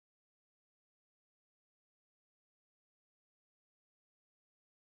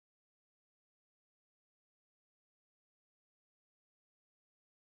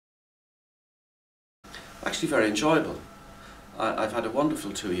Actually very enjoyable. I've had a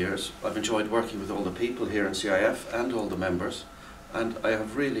wonderful 2 years. I've enjoyed working with all the people here in CIF and all the members, and I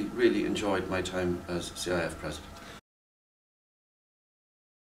have really enjoyed my time as CIF President.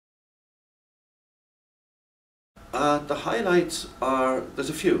 The highlights are, there's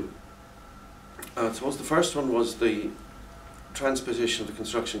a few. I suppose the first one was the transposition of the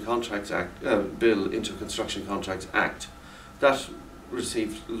Construction Contracts Act bill into Construction Contracts Act. That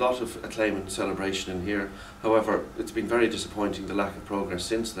received a lot of acclaim and celebration in here. However, it's been very disappointing, the lack of progress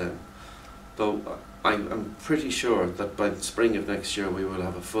since then. Though I'm pretty sure that by the spring of next year we will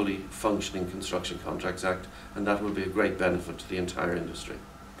have a fully functioning Construction Contracts Act, and that will be a great benefit to the entire industry.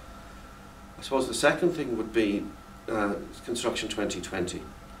 I suppose the second thing would be Construction 2020,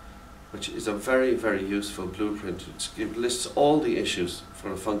 which is a very useful blueprint. It lists all the issues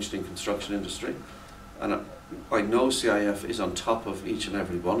for a functioning construction industry, and I know CIF is on top of each and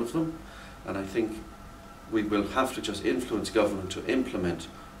every one of them, and I think we will have to just influence government to implement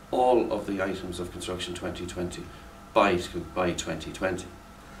all of the items of Construction 2020 by 2020.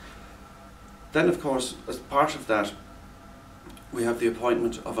 Then, of course, as part of that, we have the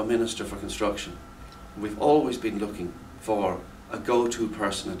appointment of a Minister for Construction. We've always been looking for a go-to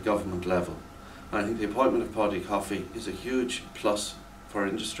person at government level, and I think the appointment of Paddy Coffey is a huge plus for our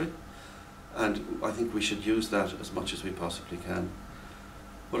industry, and I think we should use that as much as we possibly can.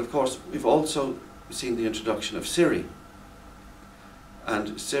 But of course, we've also seen the introduction of CIRI,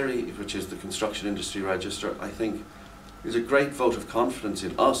 and CIRI, which is the Construction Industry Register, I think is a great vote of confidence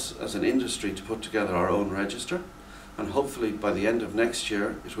in us as an industry to put together our own register, and hopefully by the end of next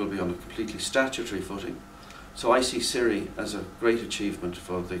year it will be on a completely statutory footing. So I see CIRI as a great achievement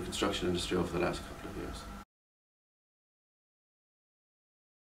for the construction industry over the last couple of years.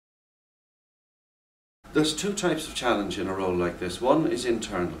 There's two types of challenge in a role like this. One is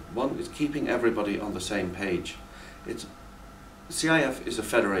internal. One is keeping everybody on the same page. CIF is a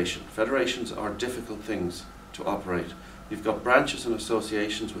federation. Federations are difficult things to operate. You've got branches and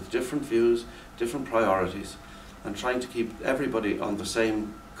associations with different views, different priorities, and trying to keep everybody on the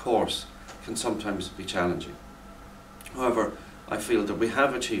same course can sometimes be challenging. However, I feel that we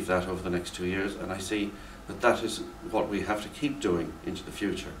have achieved that over the next 2 years, and I see that that is what we have to keep doing into the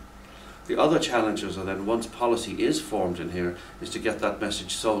future. The other challenges are then, once policy is formed in here, is to get that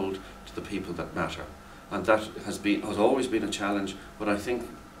message sold to the people that matter. And that has always been a challenge, but I think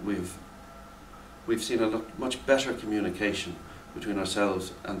we've seen a much better communication between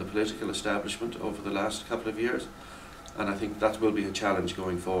ourselves and the political establishment over the last couple of years, and I think that will be a challenge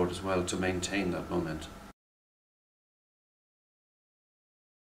going forward as well, to maintain that momentum.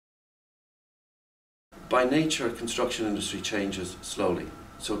 By nature, construction industry changes slowly,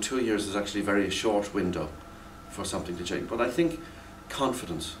 so 2 years is actually a very short window for something to change. But I think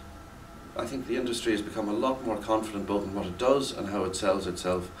confidence. I think the industry has become a lot more confident both in what it does and how it sells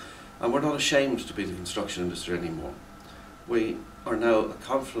itself, and we're not ashamed to be the construction industry anymore. We are now a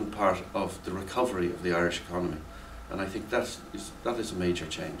confident part of the recovery of the Irish economy, and I think that is a major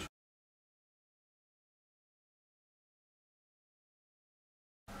change.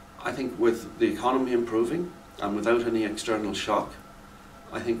 I think with the economy improving and without any external shock,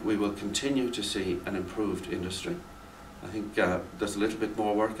 I think we will continue to see an improved industry. I think there's a little bit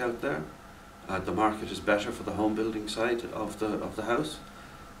more work out there. The market is better for the home building side of the house,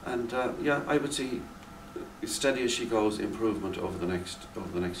 and yeah, I would see, steady as she goes, improvement over the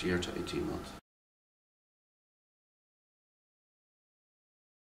next year to 18 months.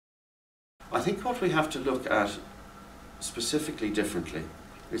 I think what we have to look at specifically differently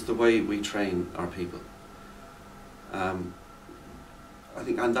is the way we train our people. I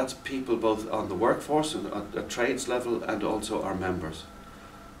think, and that's people both on the workforce and at trades level, and also our members.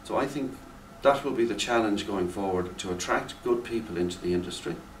 So I think that will be the challenge going forward, to attract good people into the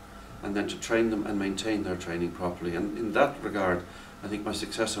industry and then to train them and maintain their training properly. And in that regard, I think my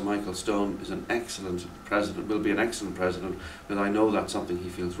successor, Michael Stone, is an excellent president, will be an excellent president, but I know that's something he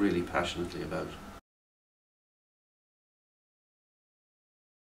feels really passionately about.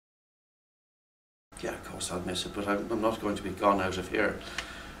 Yeah, of course I'll miss it, but I'm not going to be gone out of here.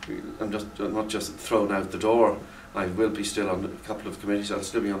 I'm not just thrown out the door. I will be still on a couple of committees. I'll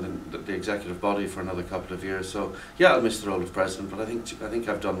still be on the executive body for another couple of years. So yeah, I'll miss the role of president, but I think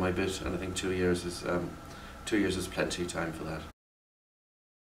I've done my bit, and I think 2 years is 2 years is plenty of time for that.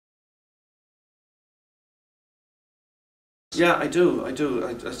 Yeah, I do.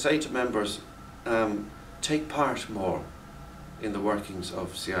 I say to members, take part more in the workings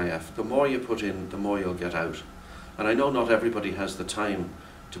of CIF. The more you put in, the more you'll get out. And I know not everybody has the time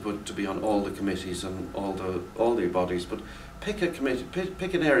to be on all the committees and all the bodies, but pick a committee,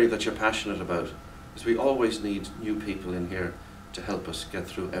 pick an area that you're passionate about, is we always need new people in here to help us get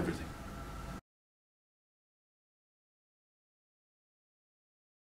through everything.